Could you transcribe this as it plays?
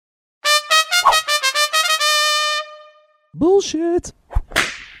Bullshit.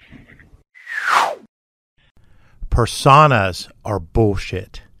 Personas are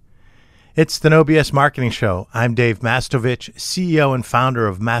bullshit. It's the No BS Marketing Show. I'm Dave Mastovich, CEO and founder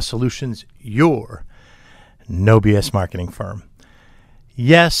of Mass Solutions, your No BS marketing firm.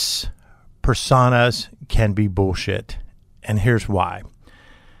 Yes, personas can be bullshit, and here's why.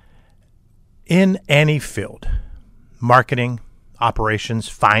 In any field, marketing, operations,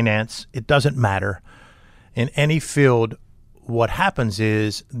 finance, it doesn't matter. In any field, what happens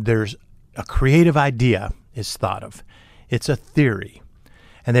is there's a creative idea is thought of. It's a theory.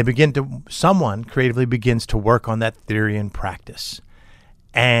 And someone creatively begins to work on that theory in practice.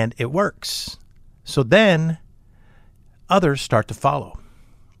 And it works. So then others start to follow.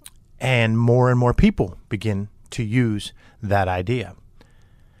 And more people begin to use that idea.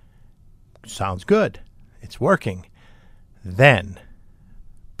 Sounds good. It's working. Then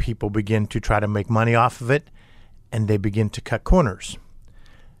people begin to try to make money off of it, and they begin to cut corners.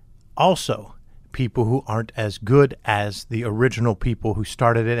 Also, people who aren't as good as the original people who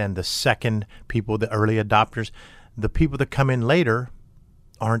started it and the second people, the early adopters, the people that come in later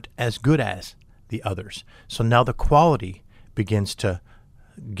aren't as good as the others. So now the quality begins to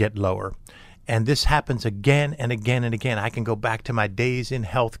get lower. And this happens again and again and again. I can go back to my days in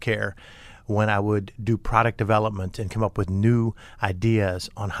healthcare when I would do product development and come up with new ideas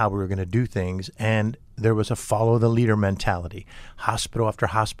on how we were going to do things. And there was a follow the leader mentality. Hospital after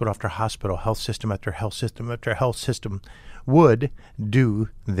hospital after hospital, health system after health system after health system would do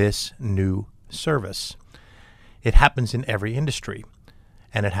this new service. It happens in every industry,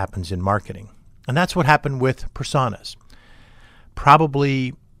 and it happens in marketing. And that's what happened with personas.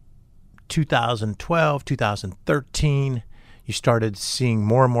 Probably 2012, 2013, you started seeing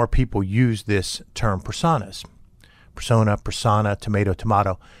more and more people use this term personas. Persona,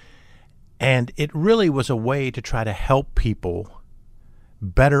 tomato. And it really was a way to try to help people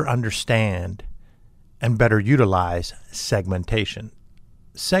better understand and better utilize segmentation.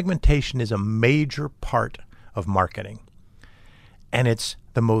 Segmentation is a major part of marketing. And it's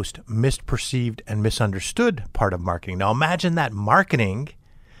the most misperceived and misunderstood part of marketing. Now imagine that marketing,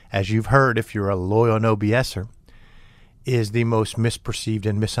 as you've heard if you're a loyal No BSer, is the most misperceived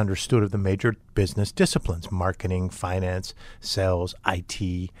and misunderstood of the major business disciplines: marketing, finance, sales,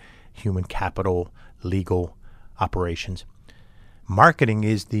 IT, human capital, legal, operations. Marketing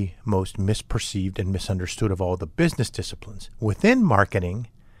is the most misperceived and misunderstood of all the business disciplines. Within marketing,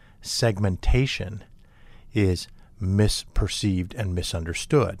 segmentation is misperceived and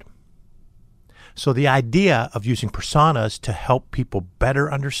misunderstood. So the idea of using personas to help people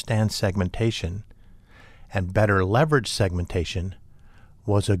better understand segmentation and better leverage segmentation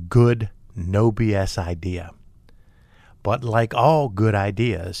was a good no BS idea. But like all good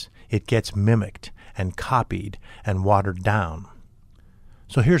ideas, it gets mimicked and copied and watered down.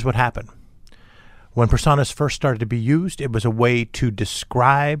 So here's what happened. When personas first started to be used, it was a way to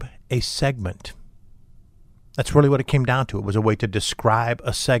describe a segment. That's really what it came down to. It was a way to describe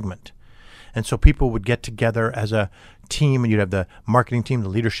a segment. And so people would get together as a team, and you'd have the marketing team, the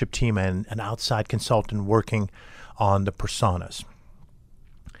leadership team, and an outside consultant working on the personas.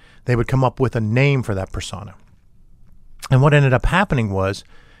 They would come up with a name for that persona. And what ended up happening was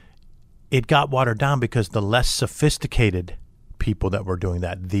it got watered down because the less sophisticated people that were doing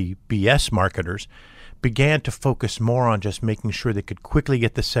that, the BS marketers, began to focus more on just making sure they could quickly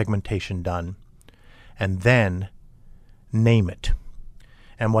get the segmentation done and then name it.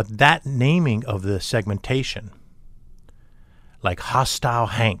 And what that naming of the segmentation, like Hostile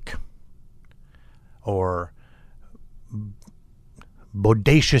Hank or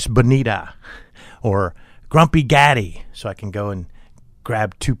Bodacious Bonita or Grumpy Gaddy, so I can go and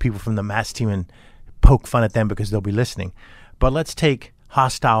grab two people from the mass team and poke fun at them because they'll be listening. But let's take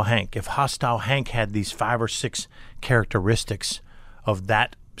Hostile Hank. If Hostile Hank had these 5 or 6 characteristics of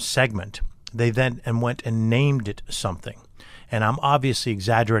that segment, they then went and named it something. And I'm obviously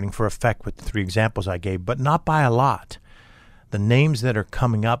exaggerating for effect with the 3 examples I gave, but not by a lot. The names that are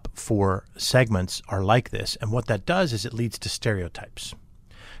coming up for segments are like this. And what that does is it leads to stereotypes.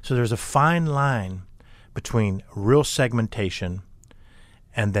 So there's a fine line between real segmentation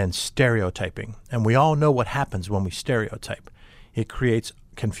and then stereotyping. And we all know what happens when we stereotype. It creates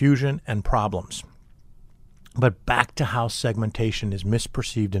confusion and problems. But back to how segmentation is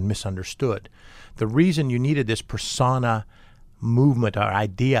misperceived and misunderstood. The reason you needed this persona movement or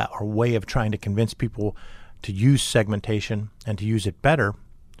idea or way of trying to convince people to use segmentation and to use it better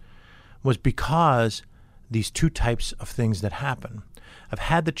was because these 2 types of things that happen. I've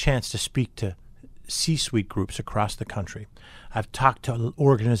had the chance to speak to C-suite groups across the country. I've talked to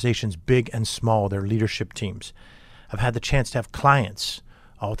organizations big and small, their leadership teams. I've had the chance to have clients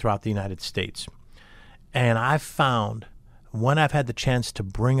all throughout the United States. And I've found when I've had the chance to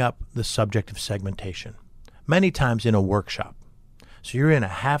bring up the subject of segmentation, many times in a workshop. So you're in a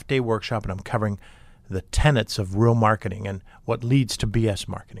half-day workshop and I'm covering the tenets of real marketing and what leads to BS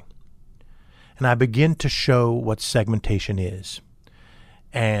marketing. And I begin to show what segmentation is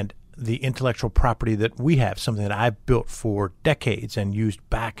and the intellectual property that we have, something that I've built for decades and used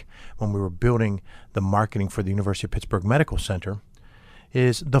back when we were building the marketing for the University of Pittsburgh Medical Center,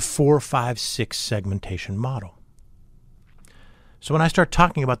 is the 4-5-6 segmentation model. So when I start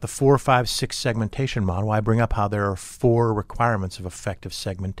talking about the 4-5-6 segmentation model, I bring up how there are 4 requirements of effective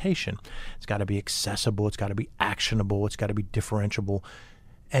segmentation. It's got to be accessible, it's got to be actionable, it's got to be differentiable.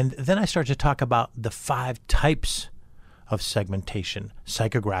 And then I start to talk about the 5 types of segmentation: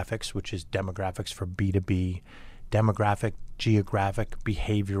 psychographics, which is demographics for B2B, demographic, geographic,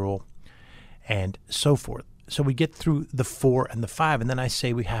 behavioral, and so forth. So we get through the 4 and the 5, and then I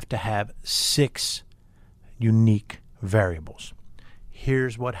say we have to have 6 unique variables.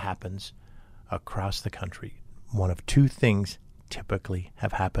 Here's what happens across the country. One of 2 things typically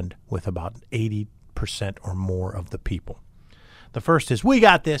have happened with about 80% or more of the people. The first is, we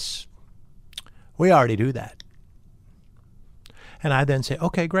got this. We already do that. And I then say,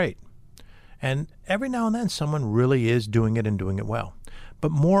 okay, great. And every now and then someone really is doing it and doing it well.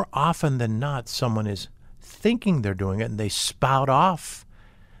 But more often than not, someone is thinking they're doing it and they spout off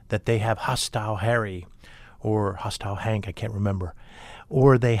that they have hostile Harry or hostile Hank, I can't remember.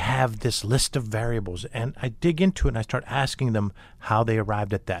 Or they have this list of variables. And I dig into it and I start asking them how they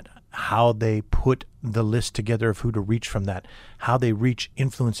arrived at that, how they put the list together of who to reach from that, how they reach,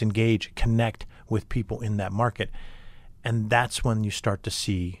 influence, engage, connect with people in that market. And that's when you start to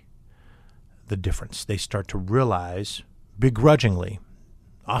see the difference. They start to realize, begrudgingly,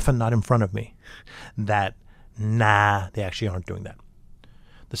 often not in front of me, that, they actually aren't doing that.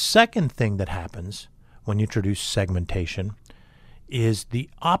 The second thing that happens when you introduce segmentation is the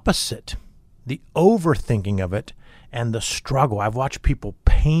opposite, the overthinking of it and the struggle. I've watched people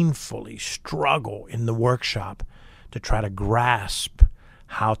painfully struggle in the workshop to try to grasp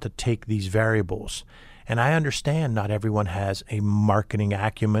how to take these variables. And I understand not everyone has a marketing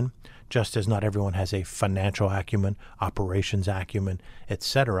acumen, just as not everyone has a financial acumen, operations acumen,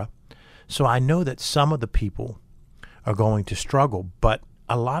 etc. So I know that some of the people are going to struggle, but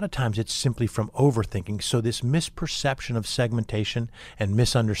a lot of times it's simply from overthinking. So this misperception of segmentation and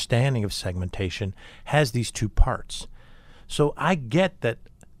misunderstanding of segmentation has these 2 parts. So I get that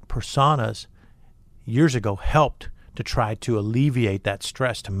personas years ago helped to try to alleviate that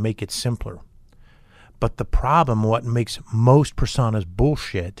stress, to make it simpler. But the problem, what makes most personas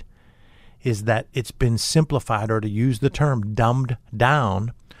bullshit, is that it's been simplified, or to use the term, dumbed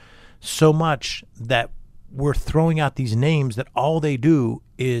down so much that we're throwing out these names that all they do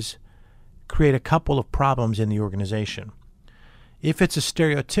is create a couple of problems in the organization. If it's a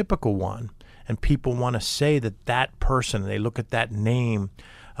stereotypical one and people want to say that that person, they look at that name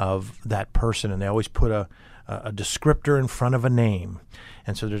of that person and they always put a descriptor in front of a name.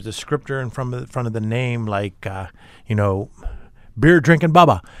 And so there's a descriptor in front of the name, like, beer drinking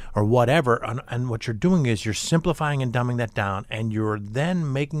Bubba or whatever. And what you're doing is you're simplifying and dumbing that down, and you're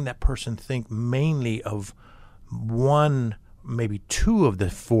then making that person think mainly of 1, maybe 2 of the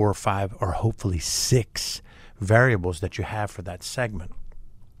 4 or 5, or hopefully 6 variables that you have for that segment.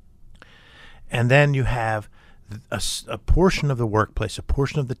 And then you have a portion of the workplace, a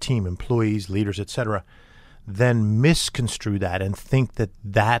portion of the team, employees, leaders, etc., then misconstrue that and think that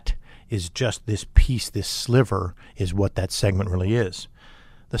that is just this piece, this sliver is what that segment really is.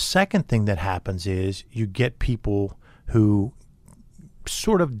 The second thing that happens is you get people who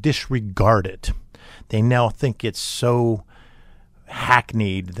sort of disregard it. They now think it's so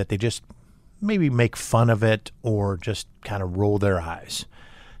hackneyed that they just maybe make fun of it or just kind of roll their eyes.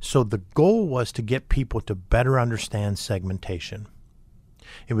 So the goal was to get people to better understand segmentation.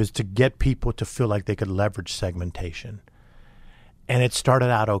 It was to get people to feel like they could leverage segmentation. And it started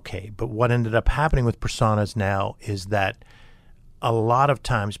out okay. But what ended up happening with personas now is that a lot of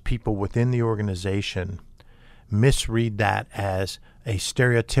times people within the organization misread that as a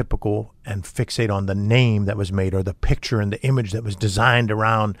stereotypical and fixate on the name that was made or the picture and the image that was designed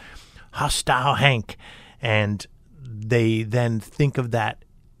around hostile Hank. And they then think of that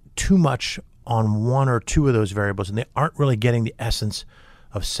too much on 1 or 2 of those variables, and they aren't really getting the essence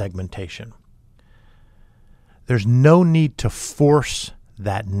of segmentation. There's no need to force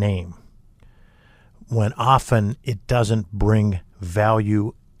that name when often it doesn't bring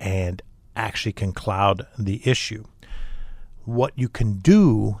value and actually can cloud the issue. What you can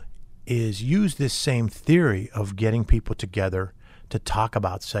do is use this same theory of getting people together to talk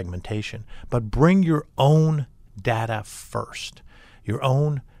about segmentation, but bring your own data first. Your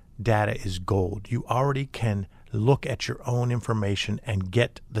own data is gold. You already can look at your own information and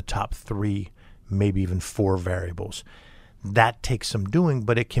get the top 3, maybe even 4 variables. That takes some doing,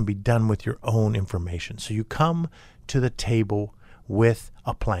 but it can be done with your own information. So you come to the table with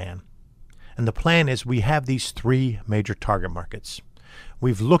a plan. And the plan is we have these 3 major target markets.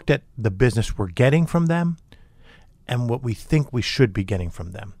 We've looked at the business we're getting from them and what we think we should be getting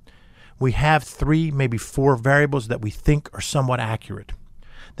from them. We have 3, maybe 4 variables that we think are somewhat accurate.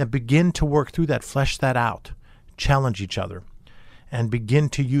 Then begin to work through that, flesh that out, challenge each other, and begin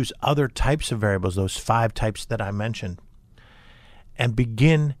to use other types of variables, those 5 types that I mentioned, and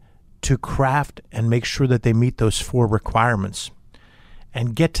begin to craft and make sure that they meet those 4 requirements,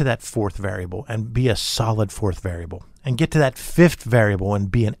 and get to that 4th variable and be a solid 4th variable, and get to that 5th variable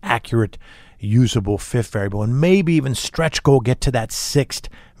and be an accurate, usable 5th variable, and maybe even stretch goal, get to that 6th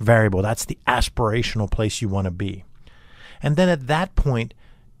variable. That's the aspirational place you want to be. And then at that point,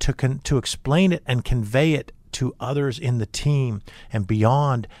 to explain it and convey it to others in the team and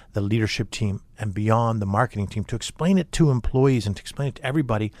beyond the leadership team and beyond the marketing team, to explain it to employees and to explain it to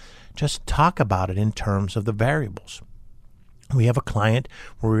everybody, just talk about it in terms of the variables. We have a client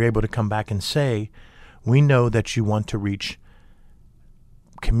where we're able to come back and say, we know that you want to reach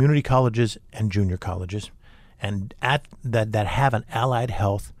community colleges and junior colleges and that have an allied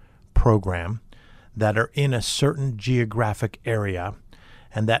health program, that are in a certain geographic area,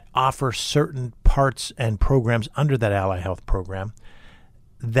 and that offer certain parts and programs under that allied health program,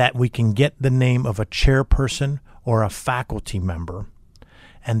 that we can get the name of a chairperson or a faculty member,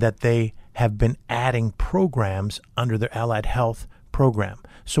 and that they have been adding programs under their allied health program.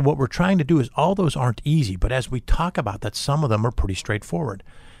 So what we're trying to do is, all those aren't easy, but as we talk about that, some of them are pretty straightforward.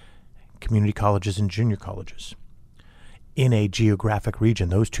 Community colleges and junior colleges in a geographic region,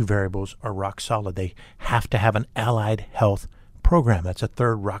 those 2 variables are rock solid. They have to have an allied health program. That's a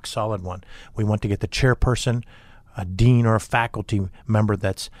 3rd rock solid one. We want to get the chairperson, a dean, or a faculty member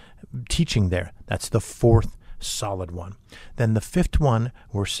that's teaching there. That's the 4th solid one. Then the 5th one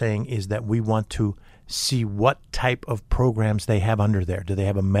we're saying is that we want to see what type of programs they have under there. Do they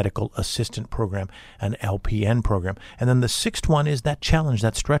have a medical assistant program, an LPN program? And then the 6th one is that challenge,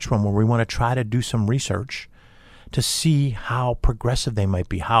 that stretch one, where we want to try to do some research to see how progressive they might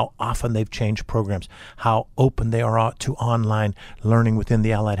be, how often they've changed programs, how open they are to online learning within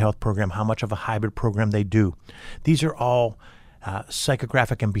the allied health program, how much of a hybrid program they do. These are all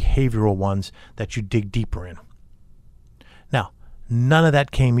psychographic and behavioral ones that you dig deeper in. Now, none of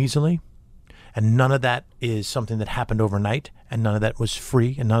that came easily, and none of that is something that happened overnight, and none of that was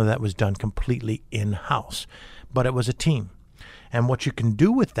free, and none of that was done completely in-house. But it was a team. And what you can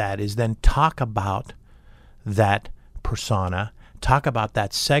do with that is then talk about that persona, talk about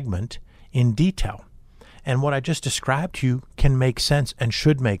that segment in detail. And what I just described to you can make sense and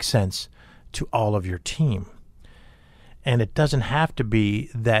should make sense to all of your team. And it doesn't have to be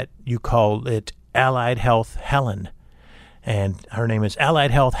that you call it Allied Health Helen. And her name is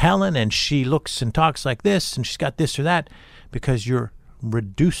Allied Health Helen, and she looks and talks like this, and she's got this or that, because you're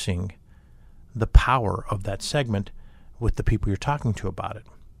reducing the power of that segment with the people you're talking to about it.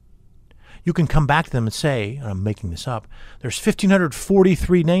 You can come back to them and say, and I'm making this up, there's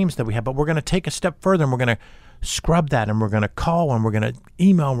 1,543 names that we have, but we're going to take a step further, and we're going to scrub that, and we're going to call, and we're going to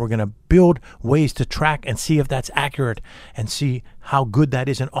email, and we're going to build ways to track and see if that's accurate and see how good that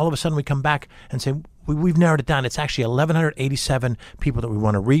is. And all of a sudden we come back and say, we've narrowed it down. It's actually 1,187 people that we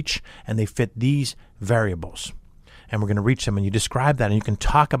want to reach, and they fit these variables. And we're going to reach them, and you describe that, and you can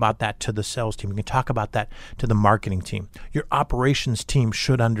talk about that to the sales team. You can talk about that to the marketing team. Your operations team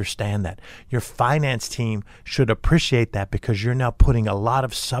should understand that. Your finance team should appreciate that, because you're now putting a lot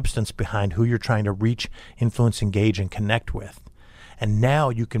of substance behind who you're trying to reach, influence, engage, and connect with. And now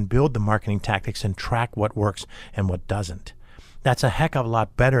you can build the marketing tactics and track what works and what doesn't. That's a heck of a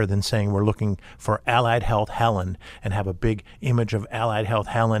lot better than saying we're looking for Allied Health Helen and have a big image of Allied Health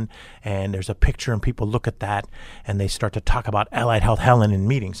Helen, and there's a picture and people look at that and they start to talk about Allied Health Helen in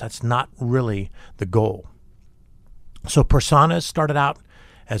meetings. That's not really the goal. So personas started out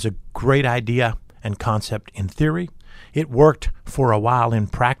as a great idea and concept in theory. It worked for a while in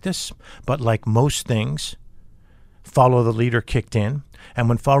practice, but like most things, follow the leader kicked in. And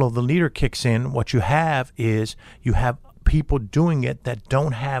when follow the leader kicks in, what you have is you have people doing it that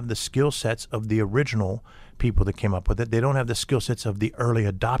don't have the skill sets of the original people that came up with it. They don't have the skill sets of the early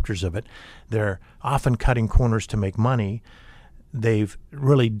adopters of it. They're often cutting corners to make money. They've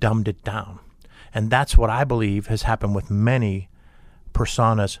really dumbed it down. And that's what I believe has happened with many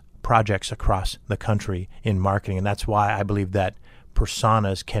personas projects across the country in marketing. And that's why I believe that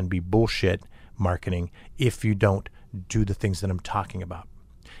personas can be bullshit marketing if you don't do the things that I'm talking about.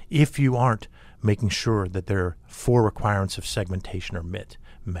 If you aren't making sure that their 4 requirements of segmentation are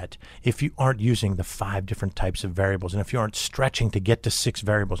met, if you aren't using the 5 different types of variables, and if you aren't stretching to get to 6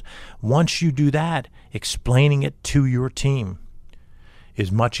 variables, once you do that, explaining it to your team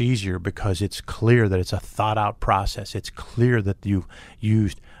is much easier because it's clear that it's a thought-out process. It's clear that you've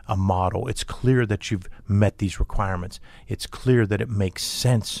used a model. It's clear that you've met these requirements. It's clear that it makes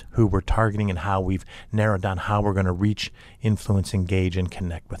sense who we're targeting and how we've narrowed down how we're going to reach, influence, engage, and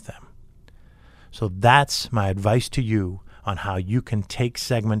connect with them. So that's my advice to you on how you can take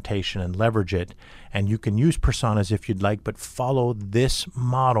segmentation and leverage it. And you can use personas if you'd like, but follow this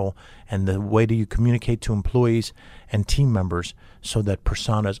model and the way that you communicate to employees and team members so that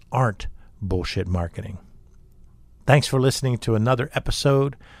personas aren't bullshit marketing. Thanks for listening to another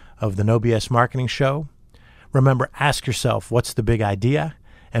episode of the No BS Marketing Show. Remember, ask yourself, what's the big idea?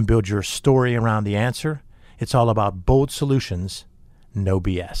 And build your story around the answer. It's all about bold solutions, no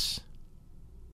BS.